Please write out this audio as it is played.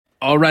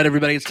All right,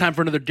 everybody, it's time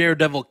for another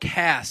Daredevil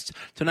cast.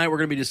 Tonight we're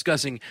going to be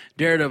discussing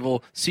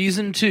Daredevil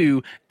Season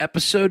 2,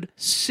 Episode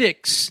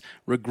 6,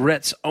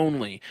 Regrets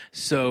Only.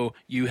 So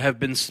you have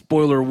been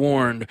spoiler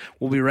warned.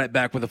 We'll be right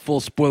back with a full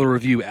spoiler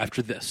review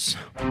after this.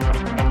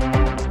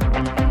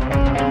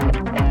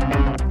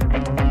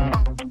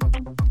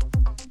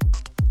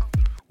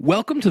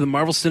 Welcome to the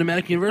Marvel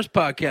Cinematic Universe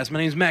podcast. My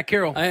name is Matt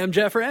Carroll. I am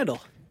Jeff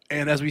Randall.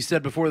 And as we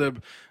said before the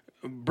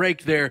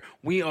break there,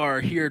 we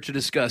are here to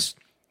discuss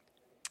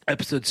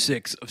Episode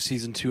 6 of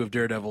Season 2 of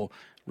Daredevil,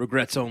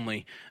 Regrets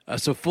Only.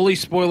 So fully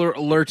spoiler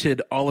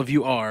alerted, all of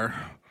you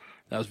are.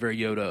 That was very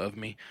Yoda of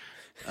me.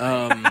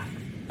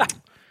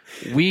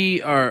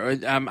 We are.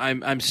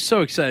 I'm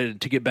so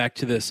excited to get back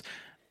to this.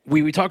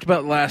 We talked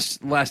about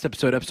last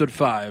episode, episode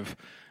 5,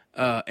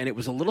 and it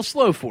was a little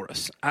slow for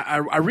us. I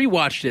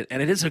rewatched it, and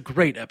it is a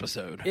great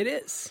episode. It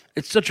is.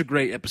 It's such a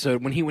great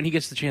episode when he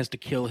gets the chance to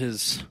kill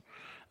his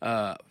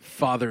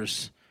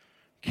father's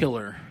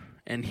killer.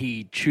 And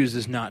he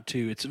chooses not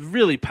to. It's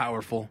really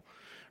powerful.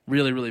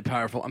 Really, really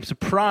powerful. I'm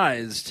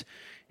surprised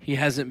he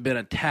hasn't been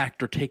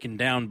attacked or taken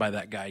down by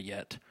that guy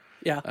yet.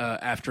 Yeah.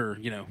 After,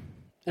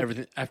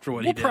 everything, after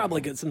what he did. We'll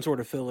probably get some sort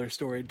of filler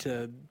story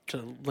to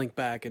link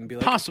back and be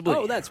like, possibly.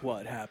 Oh, that's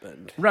what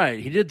happened. Right.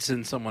 He did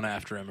send someone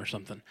after him or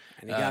something.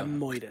 And he got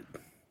moited.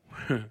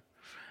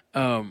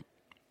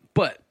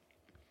 But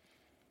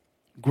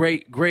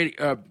great.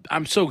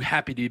 I'm so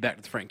happy to be back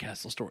to the Frank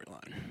Castle storyline.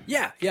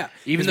 Yeah.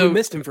 Even though we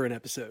missed him for an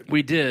episode.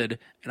 We did,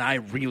 and I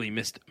really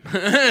missed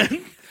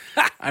him.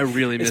 I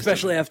really missed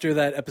Especially him. After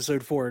that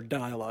episode 4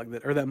 dialogue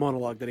that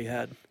monologue that he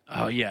had.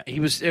 Oh yeah, it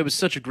was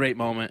such a great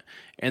moment.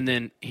 And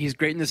then he's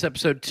great in this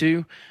episode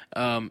too.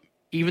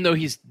 Even though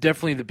he's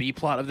definitely the B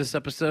plot of this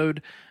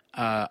episode,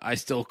 I'm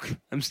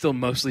still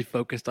mostly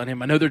focused on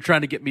him. I know they're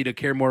trying to get me to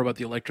care more about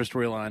the Elektra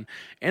storyline,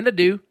 and I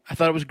do. I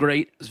thought it was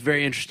great. It was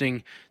very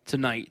interesting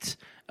tonight.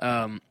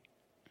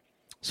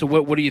 So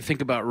what do you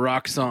think about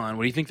Roxxon?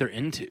 What do you think they're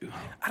into?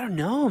 I don't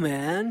know,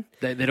 man.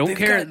 They don't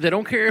care. They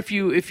don't care if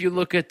you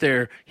look at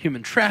their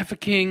human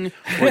trafficking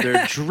or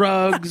their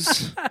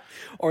drugs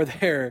or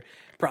their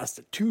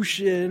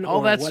prostitution. All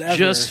or that's whatever.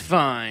 just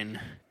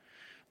fine.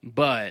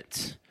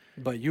 But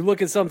you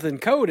look at something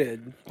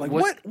coded. Like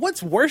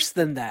what's worse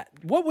than that?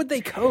 What would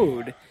they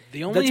code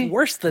that's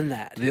worse than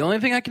that? The only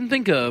thing I can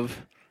think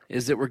of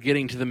is that we're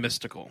getting to the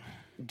mystical.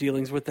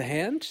 Dealings with the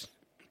hand?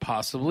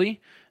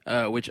 Possibly.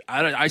 Which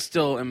I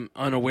still am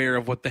unaware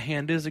of what the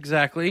hand is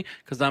exactly,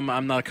 because I'm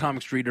not a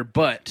comics reader,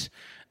 but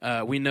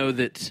we know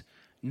that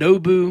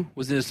Nobu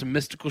was into some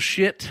mystical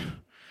shit.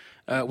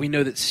 We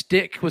know that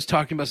Stick was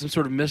talking about some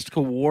sort of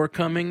mystical war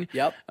coming.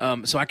 Yep.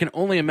 So I can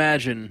only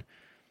imagine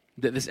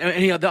that this...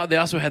 And they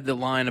also had the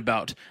line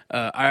about,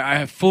 I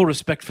have full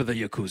respect for the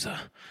Yakuza.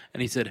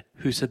 And he said,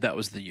 who said that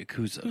was the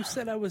Yakuza? Who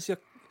said I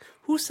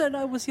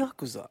was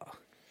Yakuza?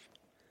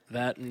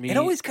 That means... It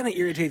always kind of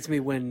irritates me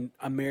when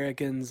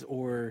Americans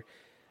or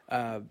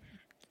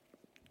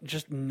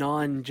just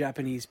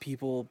non-Japanese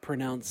people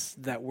pronounce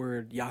that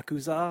word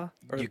Yakuza.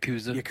 Or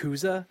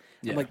Yakuza.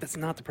 Yeah. I'm like, that's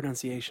not the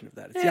pronunciation of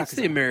that. It's It's Yakuza.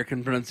 the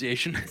American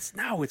pronunciation. It's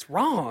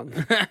wrong.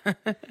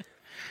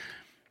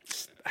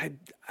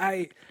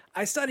 I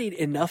studied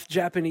enough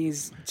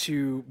Japanese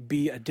to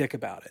be a dick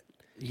about it.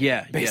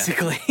 Yeah,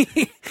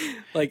 basically.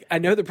 Like, I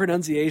know the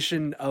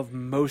pronunciation of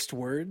most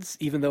words,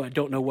 even though I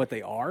don't know what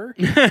they are.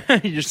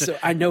 So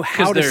I know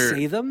how to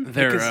say them.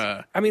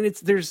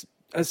 There's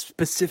a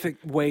specific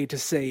way to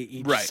say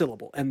each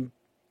syllable, and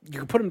you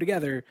can put them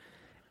together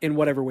in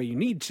whatever way you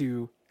need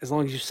to, as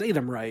long as you say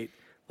them right.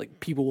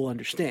 Like, people will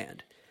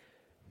understand,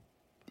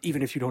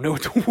 even if you don't know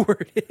what the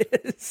word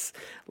is.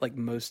 Like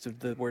most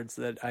of the words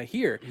that I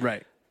hear.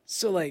 Right.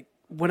 So, like,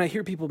 when I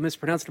hear people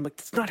mispronounce it, I'm like,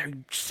 that's not how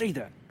you say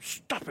that.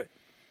 Stop it.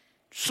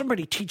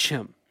 Somebody teach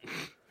him.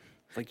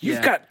 Like,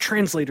 you've got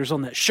translators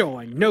on that show.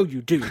 I know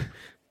you do.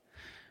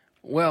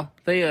 Well,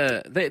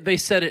 they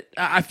said it.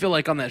 I feel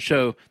like on that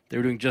show they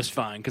were doing just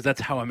fine because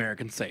that's how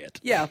Americans say it.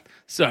 Yeah.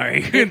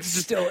 Sorry,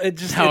 it's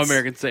how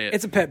Americans say it.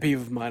 It's a pet peeve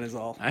of mine, is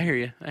all. I hear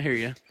you.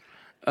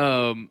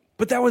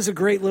 But that was a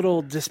great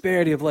little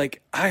disparity of,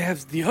 like, I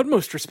have the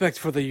utmost respect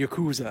for the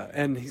Yakuza,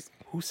 and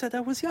who said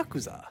that was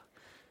Yakuza?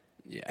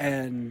 Yeah.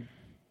 And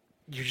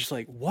you're just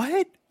like,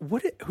 what?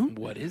 What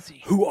is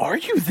he? Who are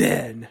you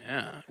then?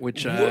 Yeah.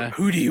 Which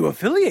who do you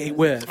affiliate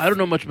with? I don't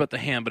know much about the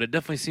hand, but it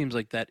definitely seems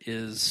like that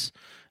is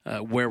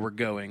where we're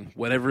going.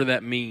 Whatever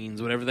that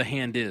means, whatever the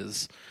hand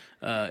is,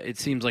 it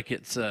seems like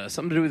it's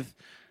something to do with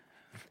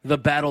the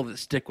battle that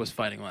Stick was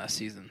fighting last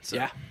season.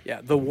 So.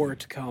 Yeah, the war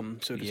to come,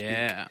 so to speak.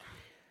 Yeah.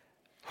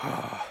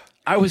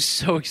 I was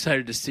so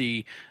excited to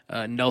see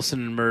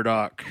Nelson and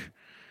Murdoch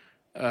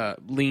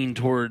lean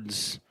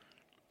towards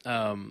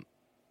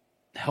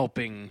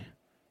helping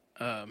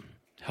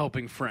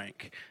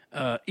Frank,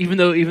 even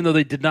though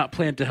they did not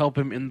plan to help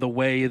him in the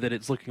way that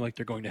it's looking like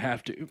they're going to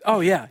have to. Oh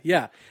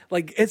yeah.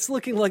 Like, it's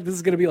looking like this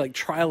is going to be like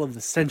trial of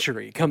the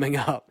century coming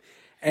up,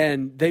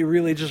 and they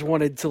really just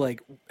wanted to,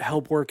 like,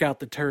 help work out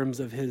the terms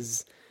of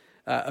his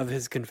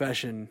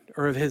confession,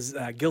 or of his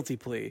guilty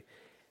plea.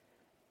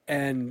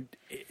 and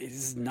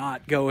it's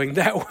not going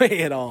that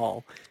way at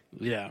all.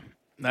 Yeah,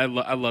 I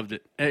loved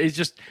it. It's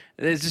just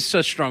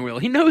such strong will.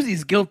 He knows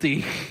he's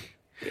guilty.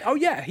 Oh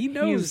yeah, he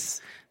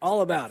knows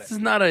all about it. This is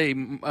not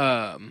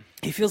a.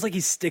 He feels like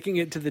he's sticking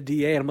it to the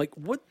DA, and I'm like,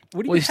 what?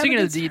 What do you? Well, he's sticking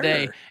it to the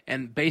DA,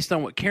 and based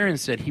on what Karen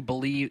said,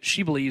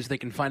 she believes they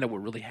can find out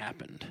what really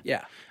happened.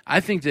 Yeah,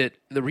 I think that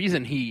the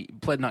reason he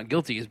pled not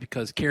guilty is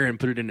because Karen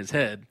put it in his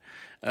head.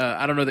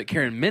 I don't know that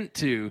Karen meant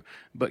to,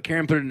 but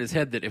Karen put it in his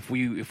head that if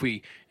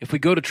we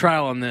go to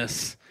trial on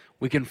this,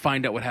 we can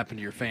find out what happened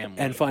to your family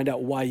and find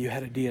out why you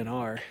had a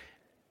DNR.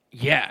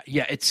 Yeah.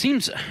 It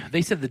seems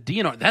they said the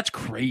DNR. That's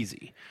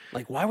crazy.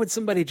 Like, why would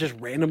somebody just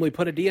randomly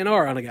put a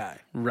DNR on a guy?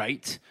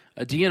 Right,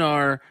 a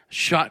DNR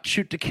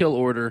shoot to kill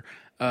order.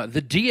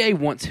 The DA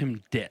wants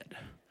him dead,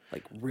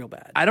 like real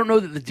bad. I don't know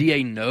that the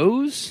DA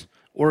knows,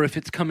 or if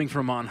it's coming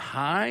from on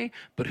high,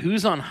 but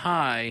who's on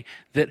high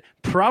that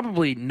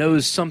probably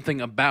knows something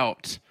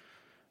about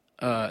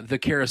the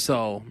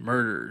Carousel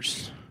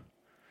murders?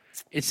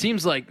 It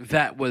seems like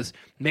that was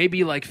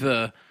maybe like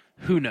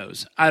who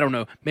knows? I don't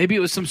know. Maybe it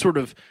was some sort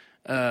of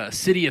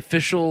city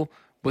official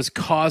was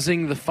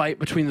causing the fight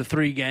between the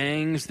three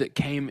gangs that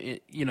came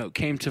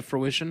to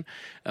fruition.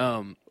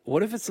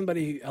 What if it's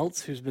somebody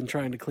else who's been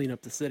trying to clean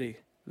up the city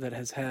that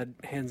has had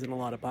hands in a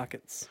lot of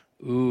pockets?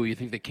 Ooh, you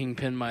think the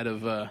Kingpin might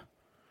have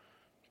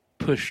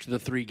pushed the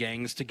three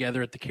gangs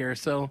together at the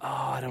Carousel? Oh,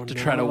 I don't know. To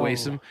try to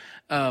waste them.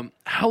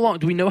 How long?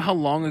 Do we know how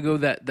long ago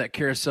that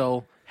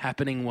Carousel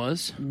happening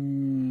was?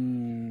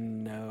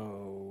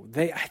 No,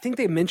 I think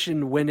they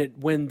mentioned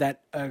when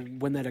that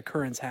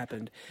occurrence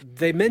happened.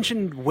 They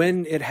mentioned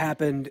when it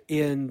happened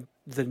in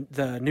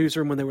the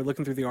newsroom when they were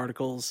looking through the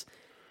articles,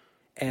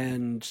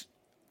 and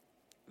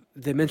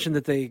they mentioned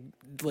that they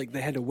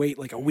had to wait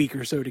like a week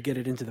or so to get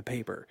it into the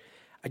paper.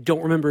 I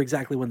don't remember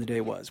exactly when the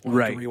day was.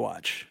 We'll have to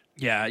rewatch.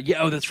 Yeah.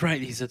 Oh, that's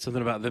right. He said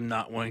something about them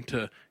not wanting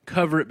to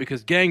cover it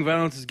because gang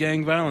violence is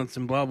gang violence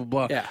and blah blah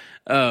blah. Yeah.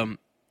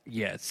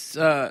 Yes.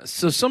 So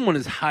someone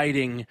is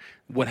hiding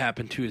what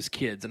happened to his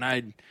kids,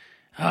 and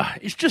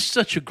it's just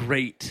such a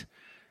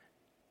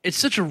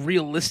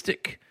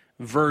realistic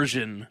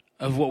version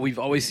of what we've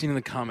always seen in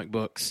the comic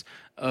books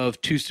of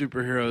two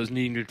superheroes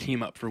needing to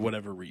team up for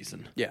whatever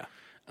reason. Yeah.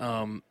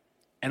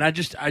 And I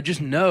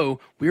just know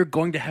we're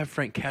going to have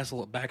Frank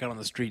Castle back out on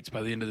the streets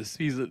by the end of the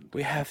season.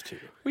 We have to.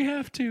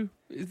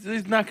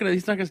 He's not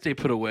gonna stay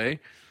put away.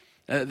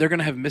 They're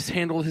gonna have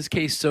mishandled his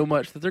case so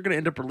much that they're gonna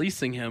end up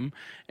releasing him,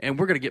 and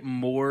we're gonna get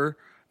more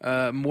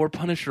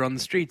Punisher on the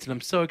streets. And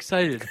I'm so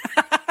excited.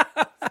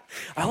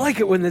 I like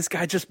it when this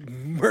guy just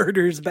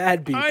murders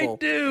bad people. I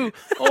do.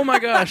 Oh my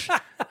gosh.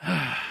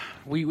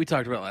 We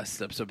talked about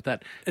last episode,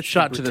 but that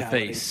shot to the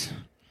face.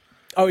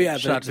 Oh yeah,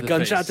 the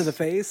gunshot to the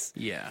face.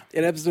 Yeah,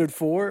 in episode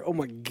 4. Oh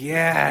my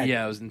god.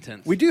 Yeah, it was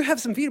intense. We do have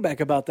some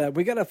feedback about that.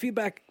 We got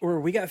feedback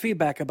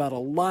about a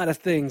lot of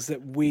things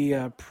that we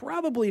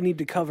probably need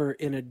to cover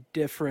in a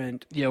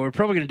different. Yeah, we're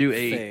probably going to do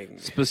a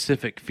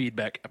specific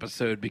feedback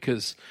episode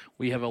because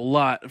we have a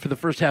lot for the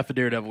first half of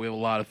Daredevil. We have a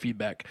lot of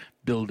feedback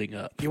building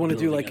up. You want to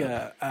do like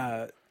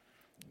a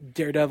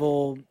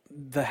Daredevil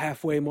the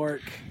halfway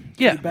mark?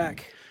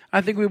 Feedback? I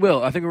think we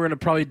will. I think we're going to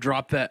probably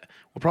drop that.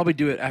 We'll probably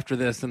do it after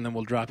this, and then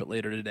we'll drop it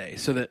later today,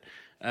 so that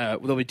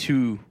there'll be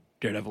 2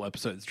 Daredevil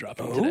episodes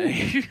dropping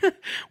today.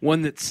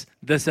 One that's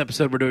this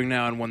episode we're doing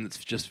now, and one that's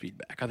just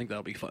feedback. I think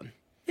that'll be fun.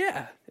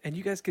 Yeah, and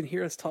you guys can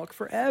hear us talk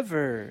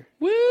forever.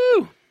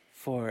 Woo!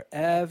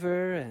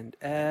 Forever and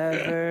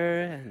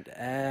ever and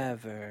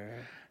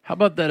ever. How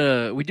about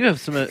that? We do have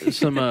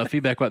some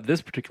feedback about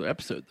this particular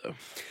episode, though.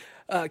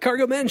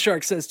 Cargo Man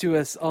Shark says to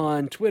us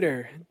on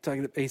Twitter,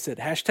 he said,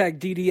 hashtag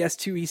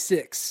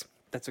DDS2E6.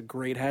 That's a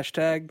great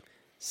hashtag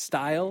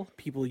style.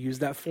 People use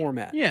that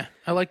format. Yeah,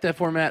 I like that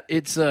format.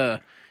 It's I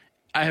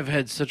have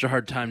had such a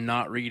hard time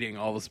not reading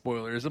all the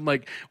spoilers. I'm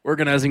like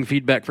organizing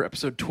feedback for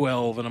episode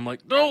 12, and I'm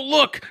like, don't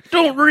look,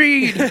 don't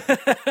read.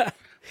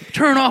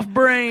 Turn off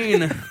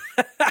brain.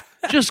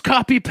 Just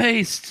copy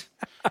paste.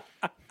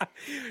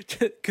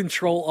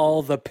 Control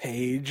all the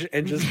page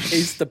and just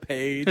paste the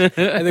page and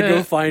then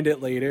go find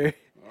it later.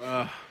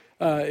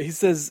 He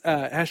says,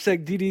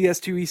 hashtag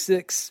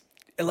DDS2E6,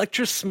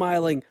 Electra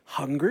smiling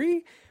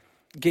hungry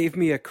gave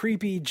me a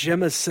creepy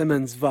Gemma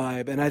Simmons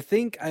vibe, and I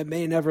think I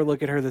may never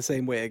look at her the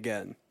same way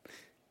again.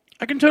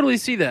 I can totally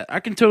see that. I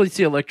can totally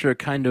see Electra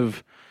kind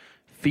of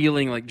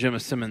feeling like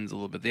Gemma Simmons a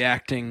little bit. The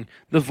acting,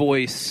 the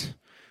voice,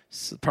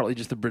 it's partly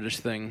just the British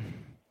thing.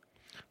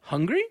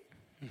 Hungry?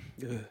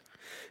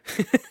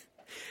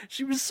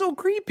 She was so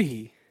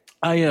creepy.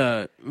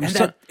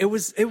 It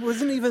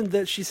wasn't even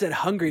that she said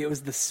hungry. It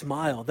was the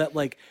smile that,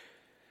 like,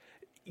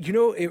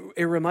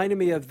 it reminded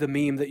me of the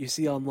meme that you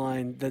see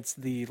online. That's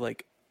the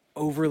like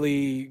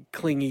overly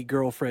clingy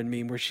girlfriend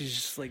meme where she's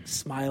just like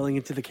smiling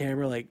into the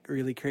camera, like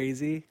really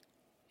crazy.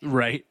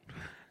 Right.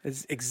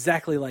 It's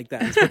exactly like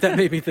that. That's what that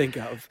made me think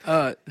of.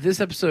 This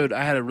episode,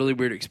 I had a really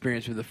weird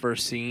experience with the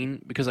first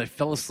scene because I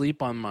fell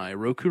asleep on my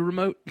Roku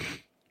remote.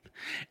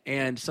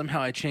 And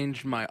somehow I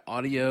changed my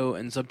audio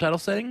and subtitle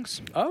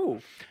settings.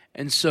 Oh.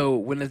 And so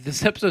when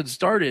this episode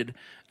started,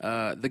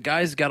 the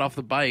guys got off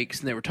the bikes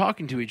and they were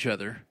talking to each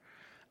other.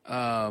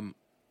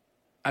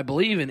 I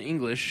believe in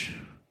English.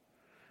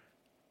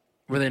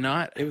 Were they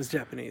not? It was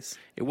Japanese.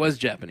 It was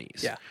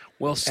Japanese. Yeah.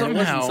 Well, somehow...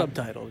 And it wasn't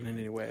subtitled in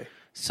any way.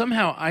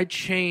 Somehow I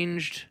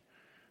changed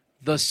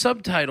the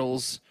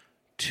subtitles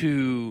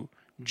to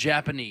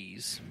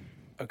Japanese.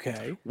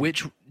 Okay.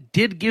 Which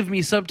did give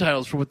me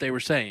subtitles for what they were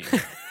saying.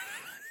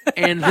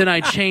 And then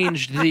I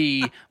changed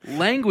the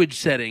language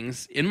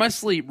settings in my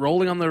sleep,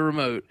 rolling on the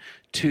remote,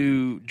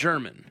 to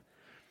German.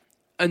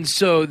 And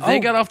so they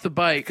got off the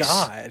bikes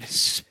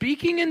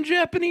speaking in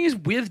Japanese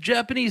with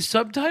Japanese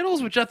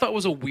subtitles, which I thought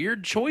was a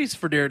weird choice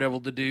for Daredevil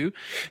to do.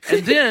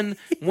 And then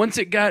once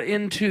it got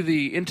into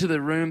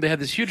the room, they had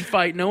this huge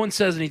fight. No one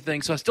says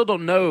anything, so I still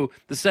don't know.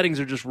 The settings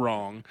are just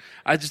wrong.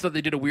 I just thought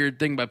they did a weird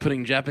thing by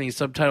putting Japanese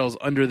subtitles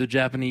under the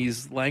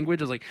Japanese language.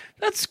 I was like,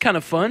 that's kind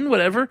of fun,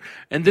 whatever.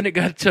 And then it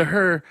got to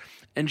her,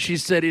 and she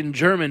said in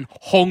German,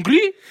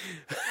 "Hungry?"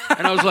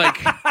 And I was like,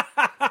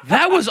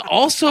 that was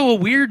also a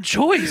weird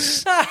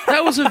choice.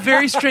 That was a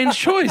very strange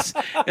choice.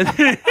 And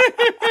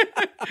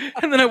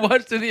then I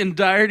watched through the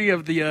entirety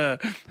of the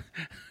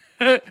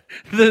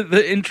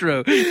intro,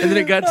 and then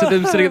it got to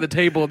them sitting at the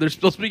table, and they're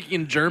still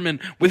speaking in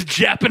German with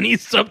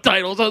Japanese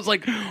subtitles. I was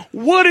like,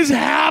 what is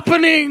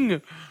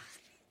happening?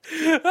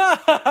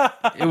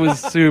 It was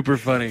super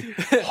funny.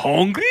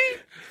 Hungry?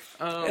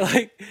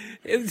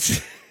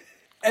 It's...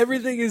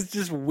 Everything is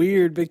just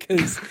weird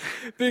because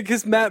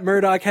Matt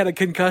Murdock had a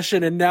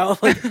concussion and now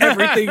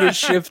everything is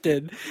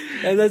shifted,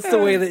 and that's the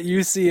way that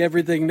you see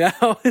everything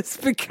now. It's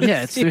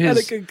because he had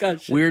a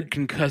concussion. Weird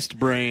concussed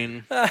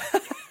brain.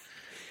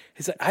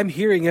 He's like, I'm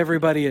hearing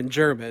everybody in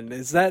German.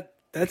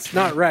 That's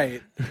not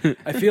right?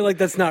 I feel like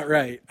that's not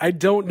right. I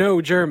don't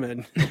know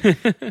German.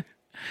 Yeah,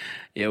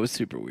 it was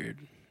super weird.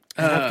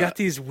 I've got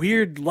these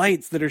weird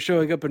lights that are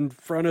showing up in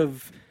front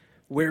of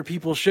where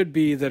people should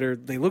be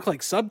they look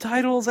like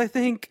subtitles, I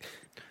think.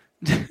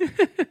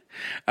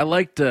 I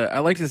liked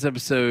this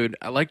episode.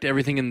 I liked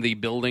everything in the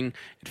building.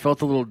 It felt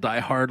a little Die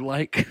Hard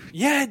like.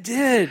 Yeah, it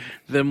did.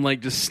 Them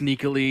just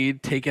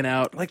sneakily taking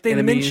out they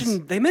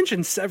enemies.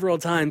 mentioned several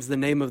times the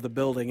name of the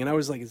building, and I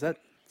was like, is that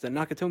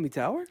Nakatomi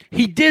Tower?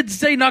 He did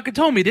say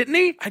Nakatomi, didn't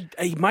he?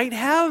 He might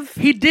have.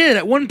 He did.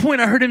 At one point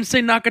I heard him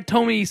say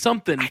Nakatomi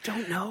something. I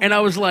don't know. And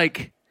I was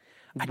like,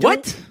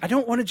 what? I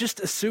don't want to just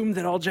assume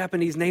that all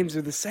Japanese names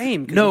are the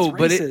same. No,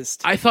 it's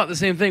racist. but I thought the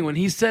same thing when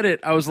he said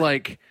it. I was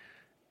like,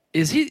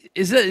 are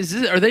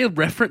they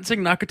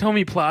referencing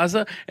Nakatomi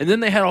Plaza? And then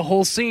they had a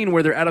whole scene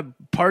where they're at a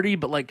party,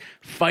 but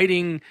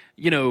fighting,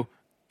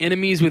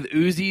 enemies with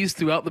Uzis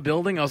throughout the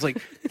building. I was like,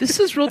 this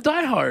is real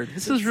Die Hard.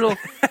 This is real.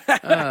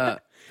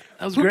 That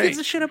was great. Who gives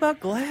a shit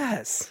about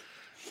glass?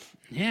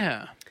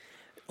 Yeah.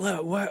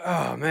 What?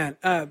 Oh man,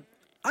 I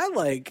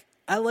like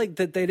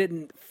that they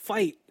didn't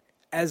fight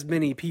as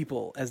many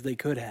people as they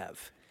could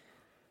have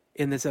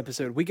in this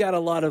episode. We got a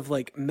lot of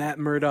Matt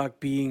Murdock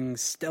being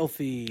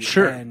stealthy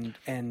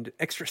and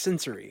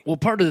extrasensory. Well,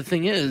 part of the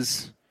thing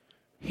is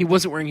he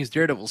wasn't wearing his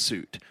Daredevil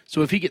suit.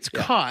 So if he gets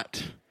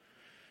caught,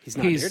 he's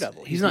not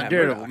Daredevil. He's not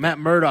Daredevil. Murdock. Matt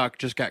Murdock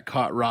just got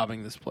caught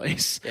robbing this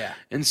place. Yeah.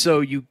 And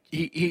so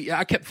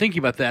I kept thinking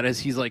about that as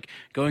he's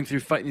going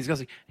through fighting these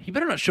guys. He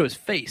better not show his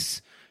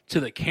face to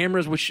the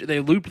cameras, which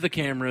they looped the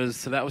cameras,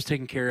 so that was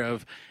taken care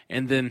of.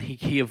 And then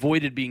he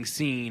avoided being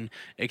seen,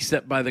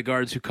 except by the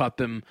guards who caught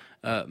them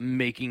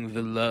making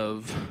the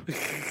love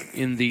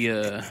in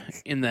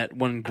that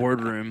one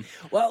boardroom.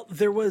 Well,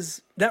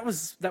 that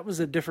was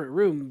a different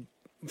room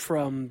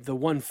from the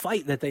one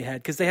fight that they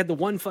had, because they had the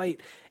one fight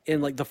in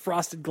the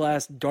frosted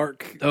glass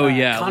dark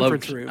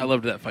conference room. I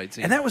loved that fight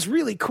scene, and that was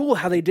really cool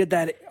how they did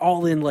that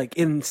all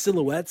in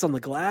silhouettes on the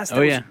glass. That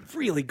was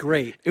really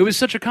great. It was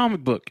such a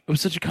comic book. It was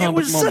such a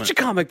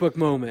comic book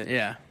moment.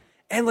 Yeah.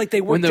 And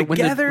they worked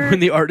together. When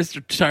the artists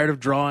are tired of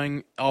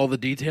drawing all the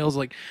details,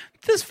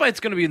 this fight's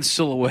going to be in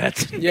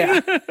silhouette.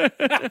 Yeah.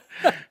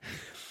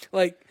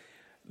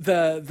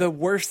 The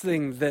worst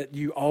thing that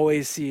you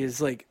always see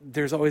is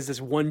there's always this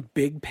one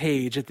big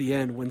page at the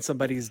end when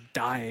somebody's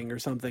dying or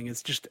something.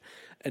 It's just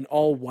an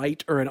all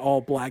white or an all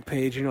black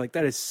page, and you're like,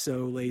 that is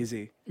so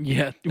lazy.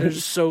 Yeah, they're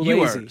just so lazy.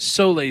 You are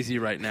so lazy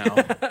right now.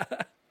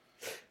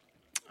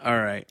 All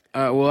right.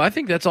 Well, I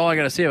think that's all I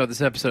got to say about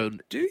this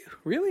episode. Do you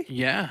really?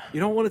 Yeah.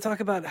 You don't want to talk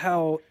about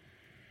how?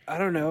 I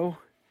don't know.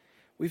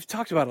 We've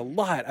talked about a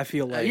lot, I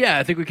feel like. Yeah,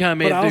 I think we kind of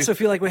made it. But I also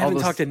feel like we haven't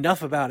talked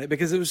enough about it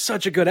because it was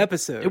such a good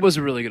episode. It was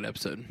a really good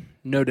episode,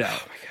 no doubt.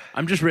 Oh my God.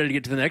 I'm just ready to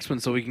get to the next one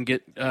so we can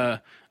get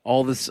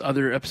all this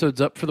other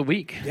episodes up for the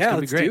week. Yeah,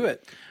 let's do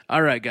it.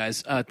 All right,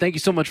 guys. Thank you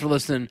so much for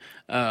listening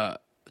to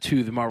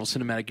the Marvel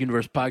Cinematic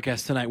Universe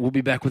podcast tonight. We'll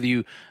be back with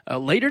you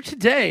later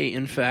today,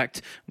 in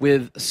fact,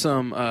 with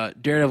some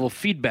Daredevil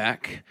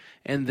feedback,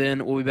 and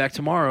then we'll be back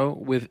tomorrow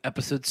with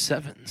episode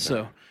 7.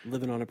 So,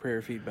 living on a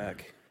prayer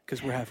feedback,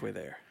 because we're halfway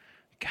there.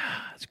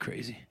 God, it's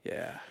crazy.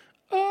 Yeah.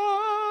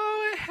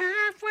 Oh, we're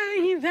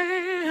halfway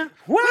there.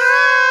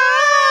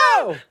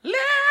 Whoa! Living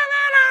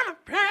on a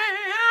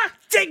prayer.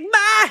 Take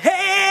my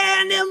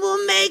hand and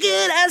we'll make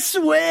it, I swear.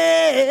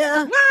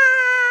 swear.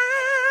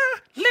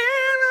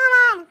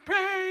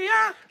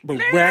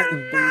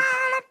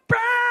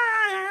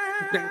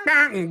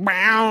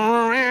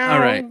 All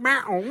right.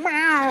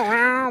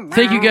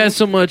 Thank you guys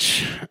so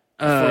much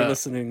for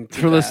listening.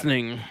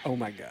 Listening. Oh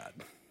my God.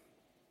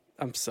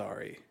 I'm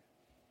sorry.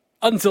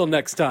 Until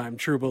next time,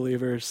 true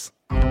believers.